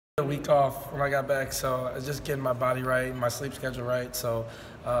week off when I got back, so I was just getting my body right, my sleep schedule right. So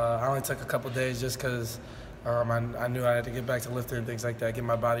I only took a couple days just because I knew I had to get back to lifting and things like that, get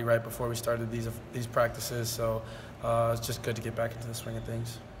my body right before we started these practices. So it's just good to get back into the swing of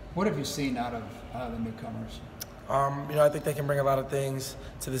things. What have you seen out of the newcomers? I think they can bring a lot of things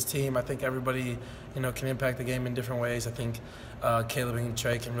to this team. I think everybody, can impact the game in different ways. I think Caleb and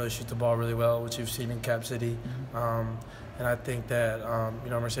Trey can really shoot the ball really well, which you've seen in Cap City. And I think that,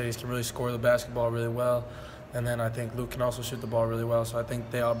 Mercedes can really score the basketball really well. And then I think Luke can also shoot the ball really well. So I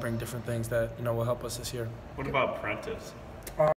think they all bring different things that, will help us this year. What about Prentice?